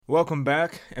Welcome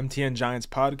back, MTN Giants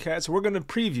podcast. We're going to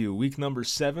preview week number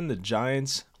 7. The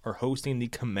Giants are hosting the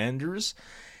Commanders,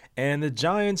 and the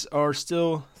Giants are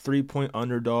still 3-point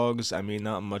underdogs. I mean,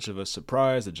 not much of a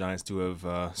surprise. The Giants do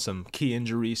have some key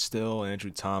injuries still. Andrew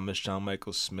Thomas, John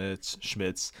Michael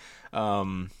Schmitz,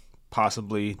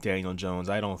 possibly Daniel Jones.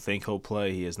 I don't think he'll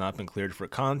play. He has not been cleared for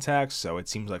contact, so it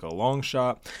seems like a long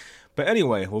shot. But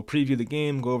anyway, we'll preview the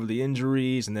game, go over the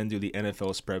injuries, and then do the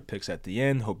NFL spread picks at the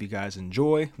end. Hope you guys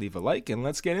enjoy. Leave a like, and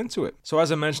let's get into it. So as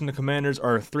I mentioned, the Commanders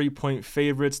are 3-point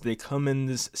favorites. They come in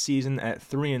this season at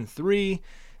 3-3.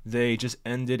 They just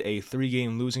ended a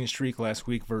 3-game losing streak last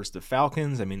week versus the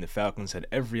Falcons. I mean, the Falcons had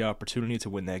every opportunity to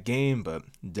win that game, but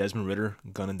Desmond Ridder.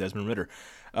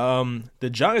 The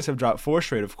Giants have dropped 4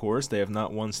 straight, of course. They have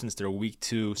not won since their Week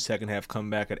 2 second-half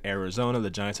comeback at Arizona.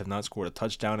 The Giants have not scored a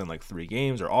touchdown in like 3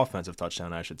 games, or offensive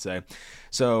touchdown, I should say.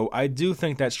 So I do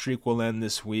think that streak will end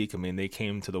this week. I mean, they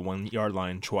came to the 1-yard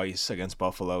line twice against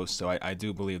Buffalo, so I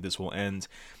do believe this will end.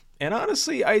 And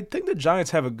honestly, I think the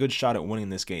Giants have a good shot at winning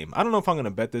this game. I don't know if I'm going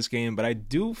to bet this game, but I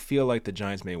do feel like the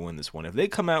Giants may win this one. If they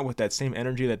come out with that same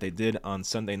energy that they did on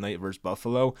Sunday night versus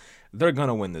Buffalo, they're going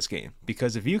to win this game.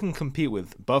 Because if you can compete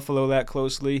with Buffalo that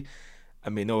closely, I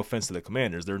mean, no offense to the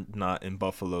Commanders, they're not in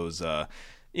Buffalo's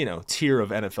tier of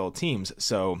NFL teams.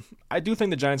 So I do think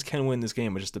the Giants can win this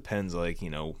game. It just depends,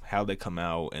 how they come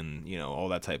out and, all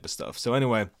that type of stuff. So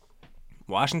anyway,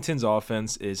 Washington's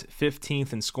offense is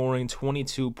 15th in scoring,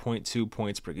 22.2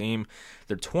 points per game.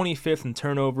 They're 25th in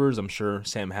turnovers. I'm sure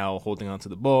Sam Howell holding onto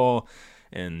the ball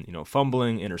and,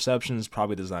 fumbling, interceptions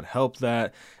probably does not help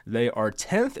that. They are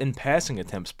 10th in passing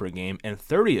attempts per game and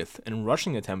 30th in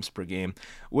rushing attempts per game,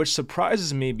 which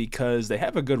surprises me because they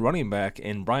have a good running back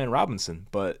in Brian Robinson,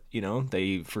 but,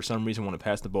 they, for some reason, want to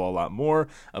pass the ball a lot more.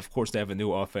 Of course, they have a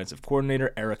new offensive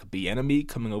coordinator, Eric Bieniemy,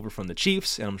 coming over from the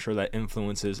Chiefs, and I'm sure that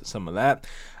influences some of that.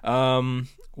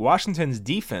 Washington's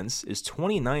defense is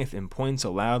 29th in points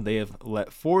allowed. They have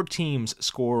let 4 teams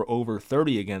score over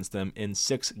 30 against them in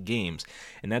 6 games,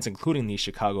 and that's including the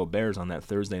Chicago Bears on that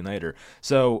Thursday nighter.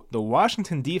 So the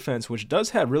Washington defense, which does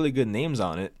have really good names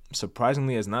on it,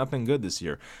 surprisingly has not been good this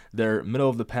year. They're middle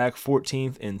of the pack,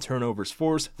 14th in turnovers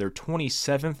forced. They're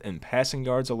 27th in passing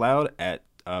yards allowed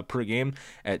per game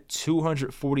at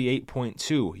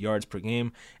 248.2 yards per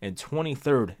game, and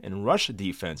 23rd in rush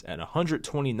defense at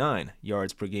 129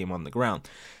 yards per game on the ground.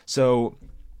 So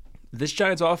this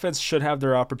Giants offense should have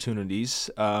their opportunities.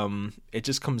 It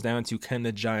just comes down to, can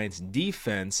the Giants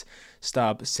defense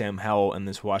stop Sam Howell and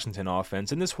this Washington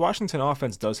offense? And this Washington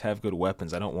offense does have good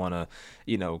weapons. I don't want to,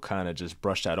 kind of just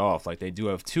brush that off. Like, they do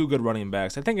have 2 good running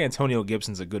backs. I think Antonio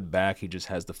Gibson's a good back. He just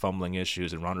has the fumbling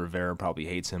issues, and Ron Rivera probably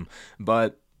hates him.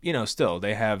 But still,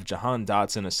 they have Jahan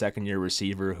Dotson, a second-year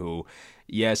receiver who,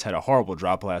 yes, had a horrible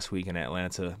drop last week in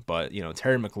Atlanta. But,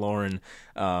 Terry McLaurin,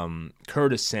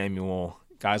 Curtis Samuel,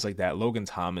 guys like that, Logan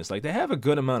Thomas, they have a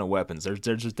good amount of weapons. There's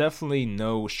just definitely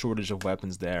no shortage of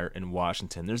weapons there in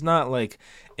Washington. There's not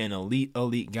an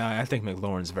elite guy. I think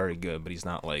McLaurin's very good, but he's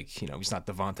not he's not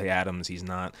Devontae Adams. He's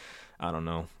not, I don't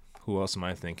know, who else am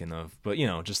I thinking of? But,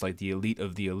 just like the elite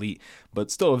of the elite, but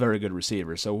still a very good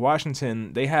receiver. So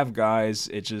Washington, they have guys.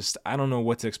 It just, I don't know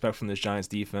what to expect from this Giants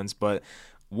defense, but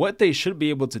what they should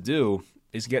be able to do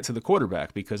is get to the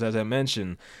quarterback, because as I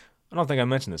mentioned, I don't think I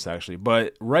mentioned this actually,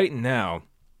 but right now,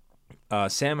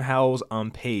 Sam Howell's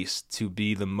on pace to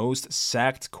be the most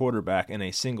sacked quarterback in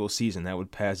a single season. That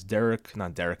would pass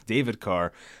David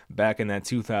Carr back in that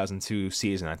 2002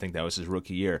 season. I think that was his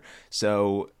rookie year.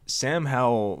 So Sam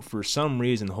Howell, for some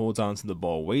reason, holds on to the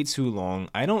ball way too long.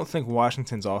 I don't think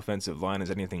Washington's offensive line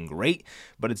is anything great,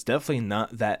 but it's definitely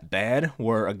not that bad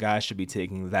where a guy should be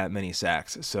taking that many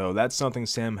sacks. So that's something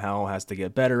Sam Howell has to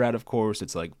get better at, of course.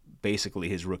 It's basically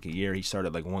his rookie year. He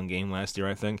started 1 game last year,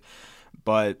 I think.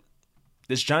 But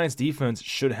this Giants defense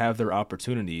should have their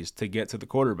opportunities to get to the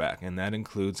quarterback, and that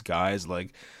includes guys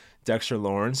like Dexter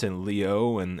Lawrence and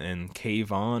Leo and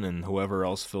Kayvon and whoever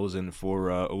else fills in for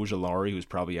Ojulari, who's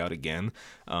probably out again,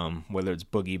 whether it's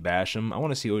Boogie Basham. I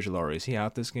want to see Ojulari. Is he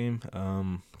out this game?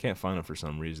 Can't find him for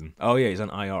some reason. Oh, yeah, he's on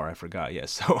IR. I forgot.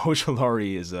 Yes, so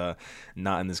Ojulari is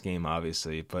not in this game,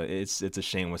 obviously, but it's a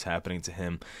shame what's happening to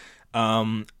him.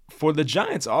 For the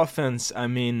Giants offense, I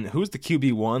mean, who's the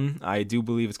QB1? I do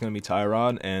believe it's going to be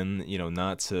Tyrod, and,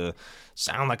 not to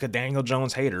sound like a Daniel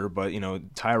Jones hater, but,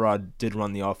 Tyrod did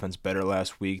run the offense better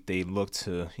last week. They looked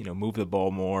to, move the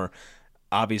ball more.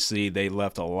 Obviously, they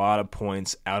left a lot of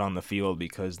points out on the field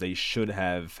because they should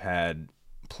have had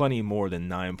plenty more than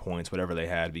 9 points, whatever they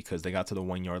had, because they got to the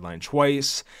 1 yard line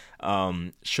twice.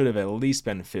 Should have at least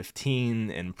been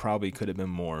 15 and probably could have been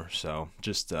more. So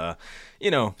just,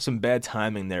 some bad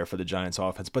timing there for the Giants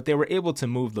offense, but they were able to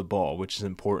move the ball, which is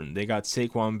important. They got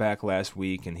Saquon back last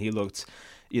week and he looked,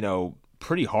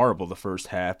 pretty horrible the first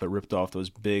half, but ripped off those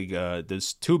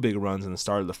two big runs in the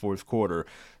start of the fourth quarter.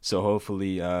 So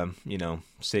hopefully,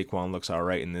 Saquon looks all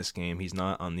right in this game. He's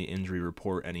not on the injury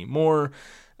report anymore.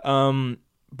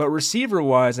 But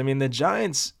receiver-wise, I mean, the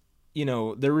Giants,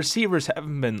 their receivers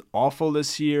haven't been awful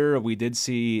this year. We did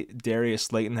see Darius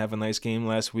Slayton have a nice game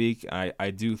last week.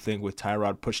 I do think with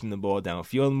Tyrod pushing the ball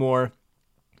downfield more,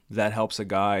 that helps a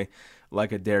guy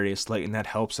like a Darius Slayton. That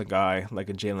helps a guy like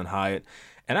a Jalen Hyatt.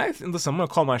 And listen, I'm going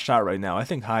to call my shot right now. I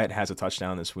think Hyatt has a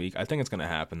touchdown this week. I think it's going to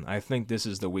happen. I think this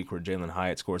is the week where Jalen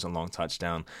Hyatt scores a long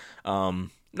touchdown.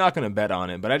 Not going to bet on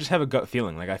it, but I just have a gut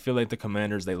feeling. Like, I feel like the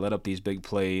Commanders, they let up these big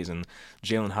plays, and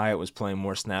Jalen Hyatt was playing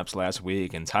more snaps last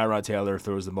week, and Tyrod Taylor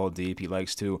throws the ball deep. He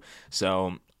likes to.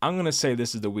 So I'm going to say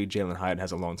this is the week Jalen Hyatt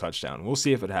has a long touchdown. We'll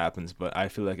see if it happens, but I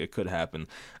feel like it could happen.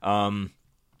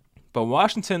 But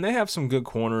Washington, they have some good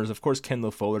corners. Of course,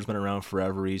 Kendall Fuller's been around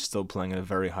forever. He's still playing at a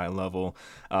very high level.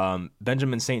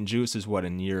 Benjamin St-Juste is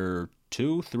in year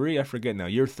 2, 3? I forget now.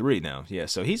 Year 3 now. Yeah,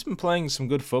 so he's been playing some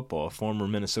good football. A former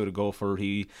Minnesota Gopher.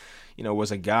 He,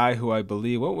 was a guy who I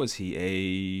believe,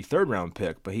 a third-round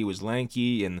pick, but he was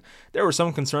lanky, and there were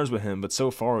some concerns with him, but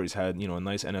so far he's had, a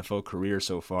nice NFL career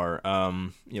so far.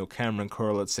 Cameron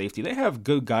Curl at safety. They have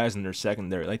good guys in their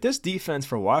secondary. Like, this defense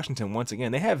for Washington, once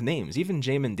again, they have names. Even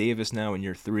Jamin Davis now in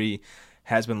year 3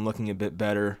 has been looking a bit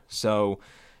better. So,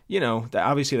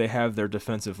 obviously they have their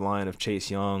defensive line of Chase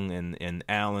Young and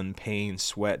Allen, Payne,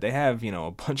 Sweat. They have,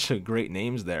 a bunch of great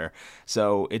names there.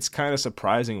 So it's kind of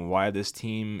surprising why this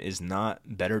team is not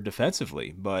better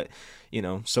defensively. But,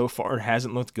 so far it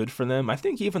hasn't looked good for them. I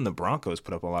think even the Broncos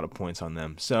put up a lot of points on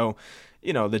them. So,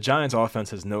 the Giants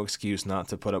offense has no excuse not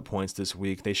to put up points this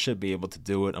week. They should be able to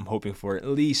do it. I'm hoping for at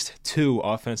least 2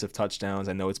 offensive touchdowns.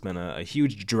 I know it's been a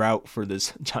huge drought for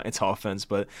this Giants offense,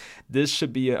 but this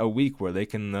should be a week where they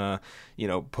can,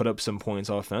 put up some points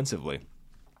offensively.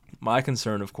 My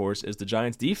concern, of course, is the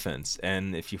Giants' defense.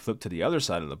 And if you flip to the other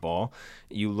side of the ball,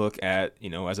 you look at,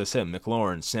 as I said,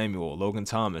 McLaurin, Samuel, Logan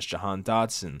Thomas, Jahan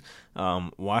Dotson.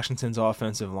 Washington's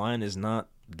offensive line is not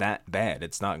that bad.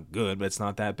 It's not good, but it's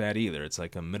not that bad either. It's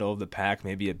like a middle of the pack,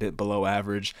 maybe a bit below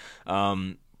average.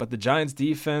 But the Giants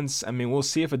defense, we'll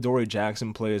see if Adoree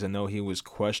Jackson plays. I know he was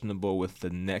questionable with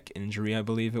the neck injury, I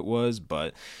believe it was,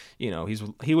 but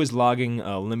he was logging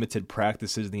limited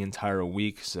practices the entire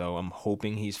week, so I'm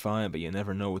hoping he's fine, but you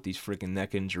never know with these freaking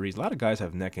neck injuries. A lot of guys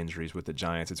have neck injuries with the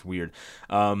Giants. It's weird.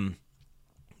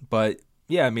 But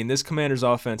yeah, this Commanders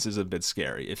offense is a bit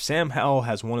scary. If Sam Howell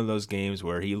has one of those games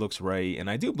where he looks right, and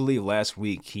I do believe last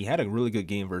week he had a really good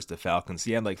game versus the Falcons.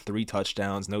 He had like 3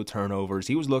 touchdowns, no turnovers.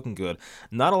 He was looking good.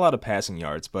 Not a lot of passing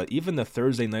yards, but even the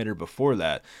Thursday nighter before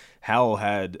that, Howell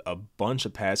had a bunch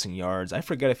of passing yards. I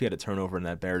forget if he had a turnover in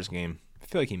that Bears game. I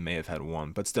feel like he may have had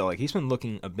one, but still, he's been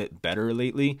looking a bit better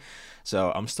lately.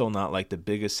 So I'm still not like the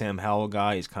biggest Sam Howell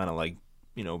guy. He's kind of like,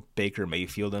 Baker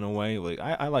Mayfield in a way. Like,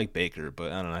 I like Baker,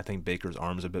 but I don't know. I think Baker's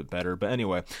arm's a bit better. But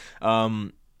anyway,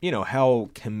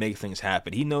 Howell can make things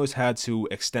happen. He knows how to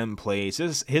extend plays.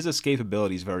 His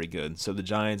escapability is very good. So the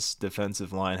Giants'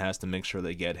 defensive line has to make sure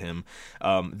they get him.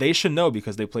 They should know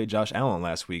because they played Josh Allen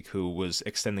last week, who was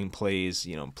extending plays,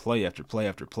 play after play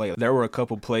after play. There were a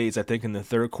couple plays, I think, in the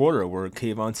third quarter where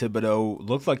Kayvon Thibodeau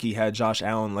looked like he had Josh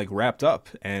Allen wrapped up.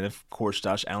 And of course,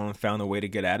 Josh Allen found a way to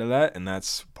get out of that, and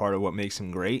that's part of what makes him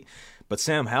great. But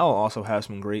Sam Howell also has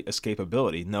some great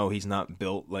escapability. No, he's not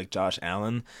built like Josh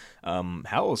Allen.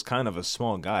 Howell's kind of a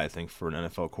small guy, I think, for an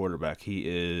NFL quarterback. He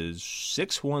is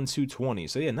 6'1", 220.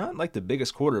 So, yeah, not like the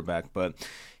biggest quarterback, but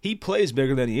he plays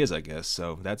bigger than he is, I guess.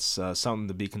 So that's something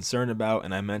to be concerned about.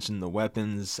 And I mentioned the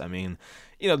weapons.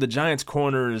 The Giants'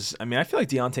 corners, I feel like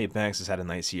Deonte Banks has had a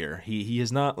nice year. He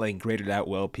is not, graded out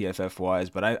well PFF-wise,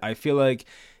 but I feel like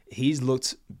he's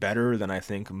looked better than I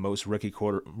think most rookie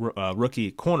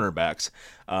cornerbacks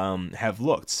have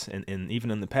looked, and even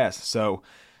in the past. So,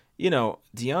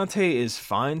 Deonte is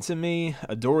fine to me.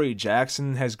 Adoree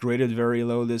Jackson has graded very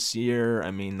low this year.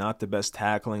 Not the best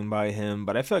tackling by him,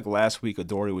 but I feel like last week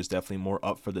Adoree was definitely more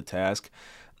up for the task.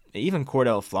 Even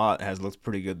Cordell Flott has looked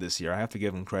pretty good this year. I have to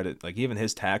give him credit. Even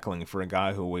his tackling for a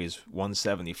guy who weighs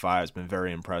 175 has been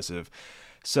very impressive.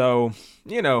 So,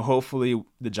 hopefully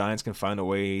the Giants can find a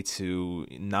way to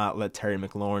not let Terry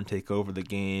McLaurin take over the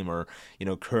game, or,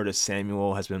 Curtis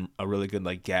Samuel has been a really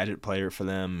good, gadget player for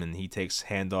them, and he takes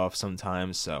handoff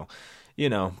sometimes. So,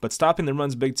 But stopping the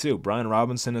run's big too. Brian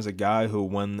Robinson is a guy who,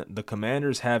 when the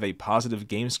Commanders have a positive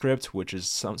game script, which is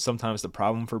sometimes the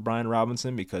problem for Brian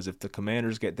Robinson, because if the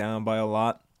Commanders get down by a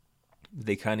lot,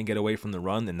 they kind of get away from the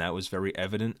run, and that was very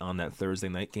evident on that Thursday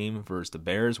night game versus the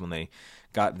Bears when they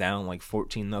got down like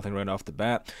 14-0 right off the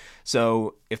bat.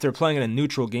 So if they're playing in a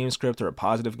neutral game script or a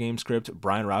positive game script,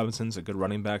 Brian Robinson's a good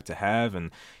running back to have,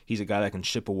 and he's a guy that can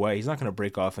chip away. He's not going to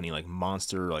break off any like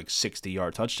monster like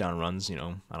 60-yard touchdown runs,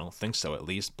 I don't think so at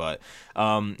least, but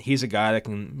he's a guy that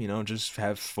can, just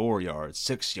have 4 yards,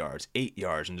 6 yards, 8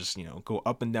 yards, and just, go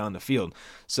up and down the field.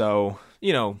 So,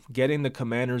 getting the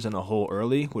Commanders in a hole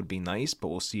early would be nice, but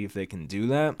we'll see if they can do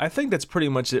that. I think that's pretty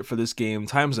much it for this game.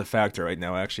 Time's a factor right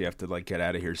now. I actually have to get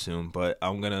out of here soon, but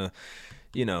I'm gonna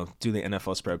do the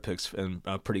NFL spread picks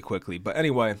pretty quickly. But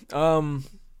anyway,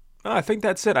 I think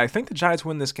that's it. I think the Giants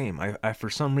win this game. I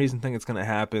for some reason think it's gonna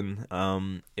happen.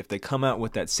 If they come out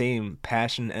with that same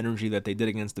passion, energy that they did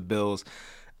against the Bills,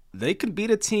 they could beat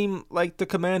a team like the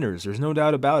Commanders. There's no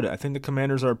doubt about it. I think the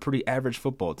Commanders are a pretty average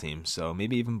football team, so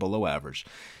maybe even below average.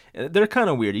 They're kind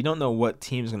of weird. You don't know what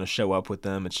team's going to show up with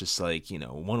them. It's just like,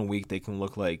 1 week they can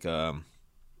look like a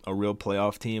real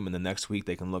playoff team, and the next week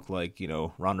they can look like,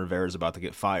 Ron Rivera's about to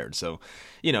get fired. So,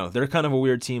 they're kind of a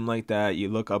weird team like that. You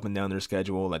look up and down their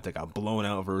schedule, like they got blown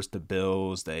out versus the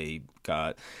Bills. They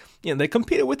got, they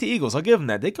competed with the Eagles. I'll give them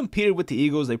that. They competed with the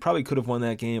Eagles. They probably could have won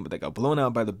that game, but they got blown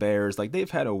out by the Bears. Like,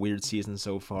 they've had a weird season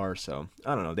so far. So,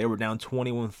 I don't know. They were down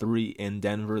 21-3 in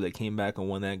Denver. They came back and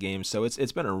won that game. So,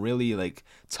 it's been a really,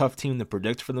 tough team to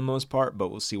predict for the most part, but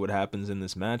we'll see what happens in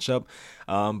this matchup.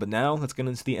 But now, let's get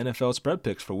into the NFL spread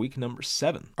picks for week number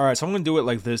 7. All right, so I'm going to do it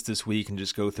like this week and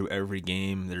just go through every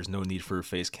game. There's no need for a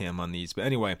face cam on these. But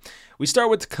anyway, we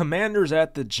start with the Commanders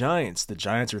at the Giants. The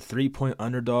Giants are 3-point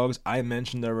underdogs. I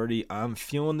mentioned already, I'm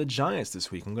feeling the Giants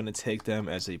this week. I'm going to take them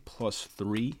as a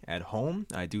 +3 at home.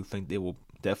 I do think they will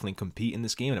definitely compete in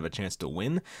this game and have a chance to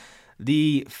win.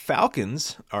 The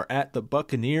Falcons are at the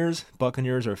Buccaneers.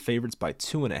 Buccaneers are favorites by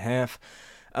 2.5.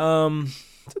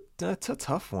 That's a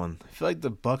tough one. I feel like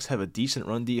the Bucs have a decent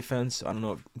run defense. I don't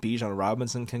know if Bijan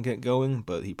Robinson can get going,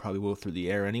 but he probably will through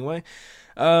the air anyway.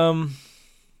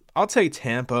 I'll take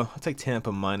Tampa. I'll take Tampa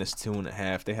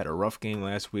 -2.5. They had a rough game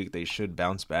last week. They should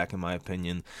bounce back, in my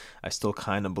opinion. I still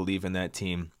kind of believe in that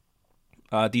team.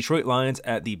 Detroit Lions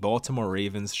at the Baltimore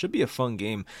Ravens. Should be a fun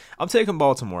game. I'm taking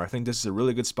Baltimore. I think this is a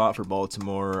really good spot for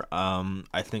Baltimore.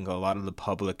 I think a lot of the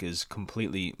public is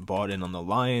completely bought in on the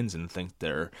Lions and think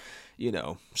they're,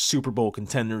 Super Bowl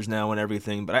contenders now and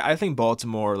everything. But I think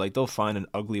Baltimore, they'll find an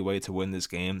ugly way to win this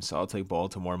game. So I'll take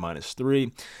Baltimore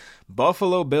 -3.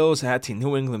 Buffalo Bills at the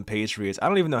New England Patriots. I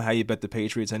don't even know how you bet the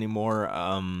Patriots anymore.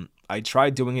 I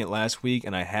tried doing it last week,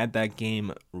 and I had that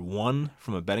game won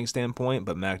from a betting standpoint,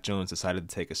 but Mac Jones decided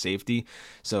to take a safety,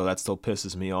 so that still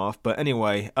pisses me off. But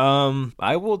anyway, I'll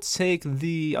take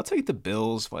the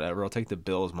Bills, whatever. I'll take the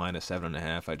Bills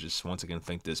 -7.5. I just, once again,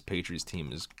 think this Patriots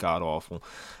team is god-awful.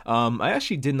 I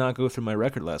actually did not go through my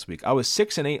record last week. I was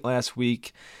 6-8 last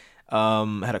week.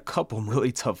 Had a couple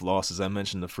really tough losses. I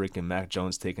mentioned the freaking Mac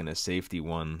Jones taking a safety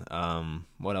one.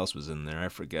 What else was in there? I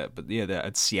forget. But yeah,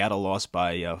 Seattle lost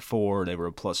by 4. They were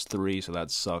a +3, so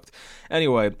that sucked.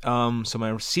 Anyway, so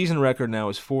my season record now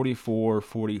is 44,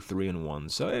 43-1.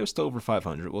 So it was still over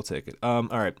 500. We'll take it. All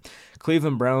right.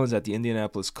 Cleveland Browns at the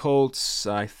Indianapolis Colts.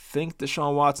 I think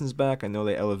Deshaun Watson's back. I know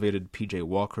they elevated PJ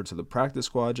Walker to the practice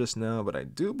squad just now, but I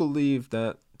do believe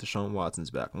that Deshaun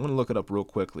Watson's back. I'm going to look it up real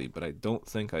quickly, but I don't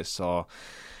think I saw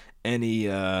any,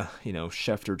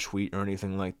 Schefter tweet or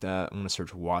anything like that. I'm going to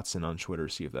search Watson on Twitter,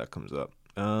 see if that comes up.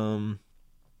 I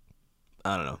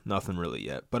don't know. Nothing really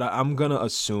yet, but I'm going to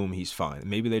assume he's fine.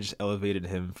 Maybe they just elevated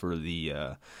him for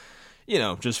the,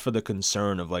 just for the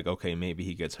concern of okay, maybe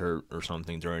he gets hurt or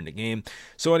something during the game.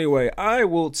 So anyway, I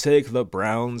will take the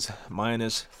Browns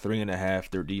 -3.5.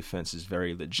 Their defense is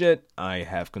very legit. I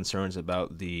have concerns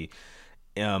about the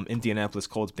Indianapolis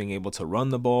Colts being able to run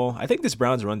the ball. I think this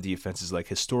Browns run defense is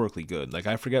historically good.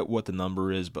 I forget what the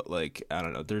number is, but I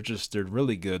don't know. They're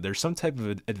really good. There's some type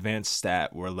of advanced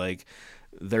stat where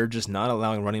they're just not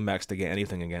allowing running backs to get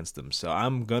anything against them. So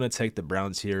I'm going to take the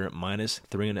Browns here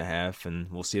 -3.5, and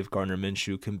we'll see if Gardner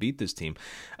Minshew can beat this team.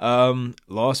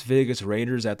 Las Vegas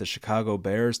Raiders at the Chicago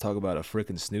Bears. Talk about a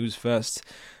freaking snooze fest.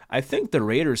 I think the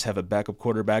Raiders have a backup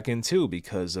quarterback in too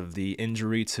because of the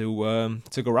injury to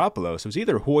Garoppolo. So it's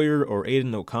either Hoyer or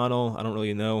Aiden O'Connell. I don't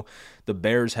really know. The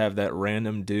Bears have that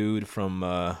random dude from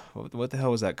what the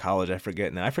hell was that college? I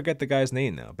forget now. I forget the guy's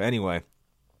name now. But anyway,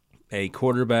 a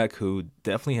quarterback who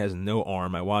definitely has no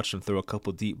arm. I watched him throw a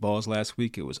couple deep balls last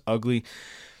week. It was ugly.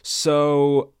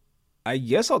 So I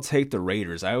guess I'll take the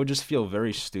Raiders. I would just feel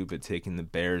very stupid taking the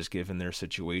Bears given their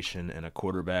situation and a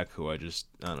quarterback who I don't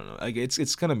know. Like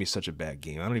it's gonna be such a bad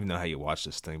game. I don't even know how you watch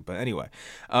this thing. But anyway,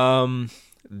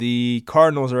 the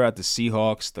Cardinals are at the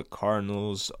Seahawks. The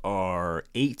Cardinals are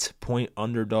 8-point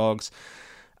underdogs.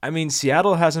 I mean,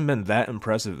 Seattle hasn't been that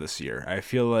impressive this year. I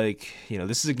feel like,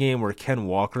 this is a game where Ken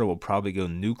Walker will probably go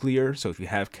nuclear. So if you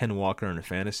have Ken Walker in a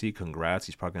fantasy, congrats.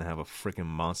 He's probably going to have a freaking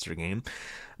monster game.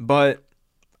 But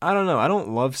I don't know. I don't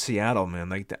love Seattle, man.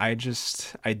 Like I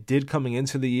did coming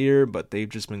into the year, but they've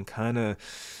just been kind of,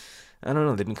 I don't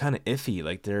know. They've been kind of iffy.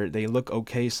 Like they look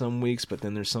okay some weeks, but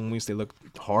then there's some weeks they look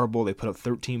horrible. They put up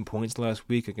 13 points last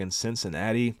week against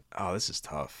Cincinnati. Oh, this is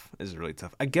tough. This is really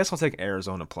tough. I guess I'll take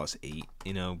Arizona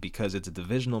 +8. Because it's a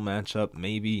divisional matchup.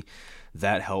 Maybe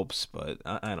that helps, but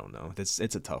I don't know. It's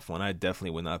a tough one. I definitely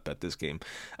would not bet this game.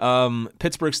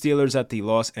 Pittsburgh Steelers at the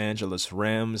Los Angeles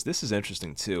Rams. This is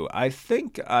interesting too. I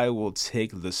think I will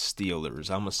take the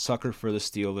Steelers. I'm a sucker for the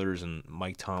Steelers and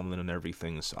Mike Tomlin and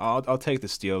everything, so I'll take the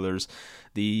Steelers.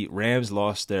 The Rams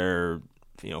lost their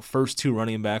first two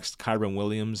running backs, Kyron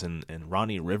Williams and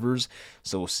Ronnie Rivers.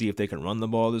 So we'll see if they can run the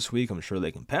ball this week. I'm sure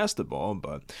they can pass the ball,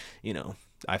 but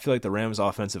I feel like the Rams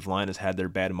offensive line has had their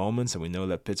bad moments, and we know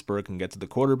that Pittsburgh can get to the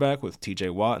quarterback with TJ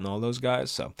Watt and all those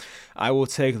guys. So I will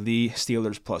take the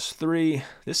Steelers +3.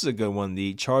 This is a good one.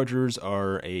 The Chargers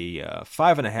are a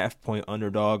 5.5-point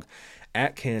underdog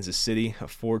at Kansas City, a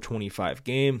 425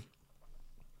 game.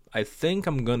 I think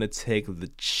I'm going to take the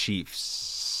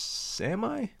Chiefs. Am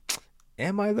I?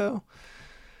 Am I, though?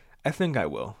 I think I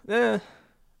will. I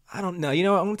don't know.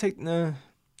 I'm going to take...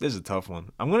 This is a tough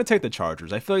one. I'm going to take the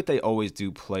Chargers. I feel like they always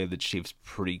do play the Chiefs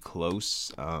pretty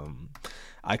close.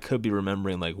 I could be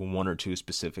remembering like one or two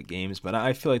specific games, but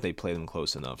I feel like they play them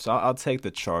close enough. So I'll take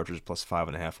the Chargers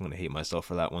 +5.5. I'm going to hate myself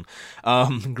for that one.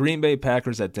 Green Bay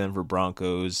Packers at Denver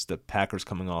Broncos. The Packers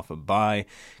coming off a bye.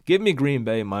 Give me Green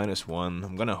Bay -1.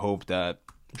 I'm going to hope that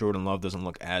Jordan Love doesn't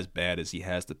look as bad as he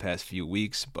has the past few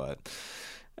weeks, but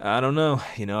I don't know.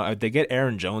 They get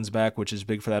Aaron Jones back, which is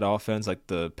big for that offense. Like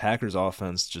the Packers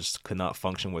offense just could not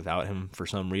function without him for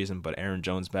some reason, but Aaron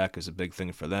Jones back is a big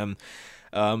thing for them.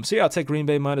 So yeah, I'll take Green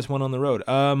Bay -1 on the road.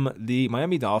 The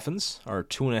Miami Dolphins are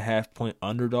 2.5-point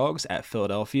underdogs at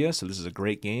Philadelphia, so this is a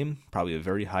great game. Probably a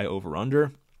very high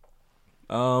over/under.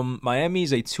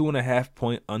 Miami's a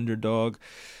 2.5-point underdog.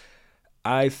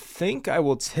 I think I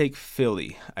will take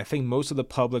Philly. I think most of the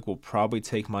public will probably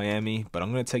take Miami, but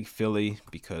I'm going to take Philly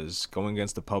because going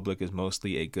against the public is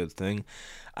mostly a good thing.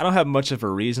 I don't have much of a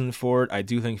reason for it. I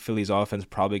do think Philly's offense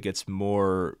probably gets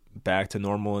more back to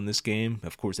normal in this game.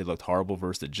 Of course, they looked horrible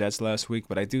versus the Jets last week,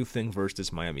 but I do think versus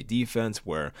this Miami defense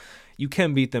where you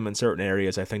can beat them in certain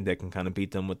areas, I think they can kind of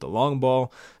beat them with the long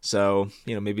ball. So,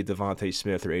 maybe Devontae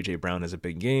Smith or A.J. Brown has a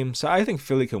big game. So I think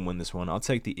Philly can win this one. I'll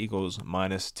take the Eagles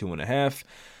 -2.5.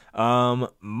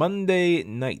 Monday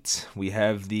night, we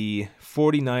have the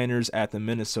 49ers at the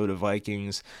Minnesota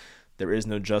Vikings. There is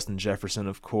no Justin Jefferson,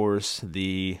 of course.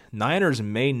 The Niners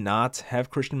may not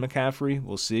have Christian McCaffrey.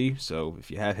 We'll see. So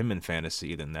if you have him in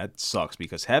fantasy, then that sucks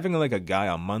because having like a guy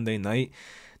on Monday night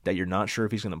that you're not sure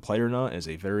if he's going to play or not is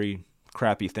a very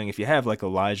crappy thing. If you have like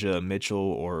Elijah Mitchell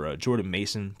or Jordan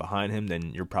Mason behind him,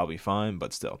 then you're probably fine,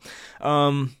 but still.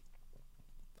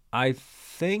 I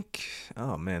think,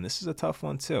 oh man, this is a tough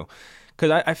one too.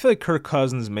 Because I feel like Kirk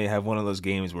Cousins may have one of those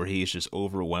games where he's just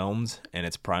overwhelmed and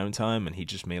it's prime time and he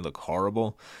just may look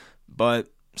horrible. But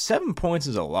 7 points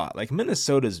is a lot. Like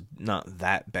Minnesota's not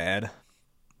that bad.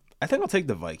 I think I'll take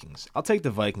the Vikings. I'll take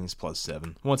the Vikings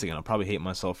 +7. Once again, I'll probably hate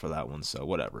myself for that one, so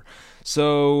whatever.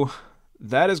 So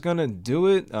that is going to do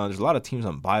it. There's a lot of teams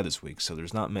on bye this week, so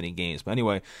there's not many games. But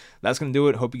anyway, that's going to do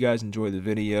it. Hope you guys enjoyed the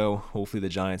video. Hopefully the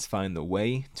Giants find the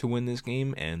way to win this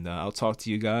game, and I'll talk to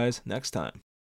you guys next time.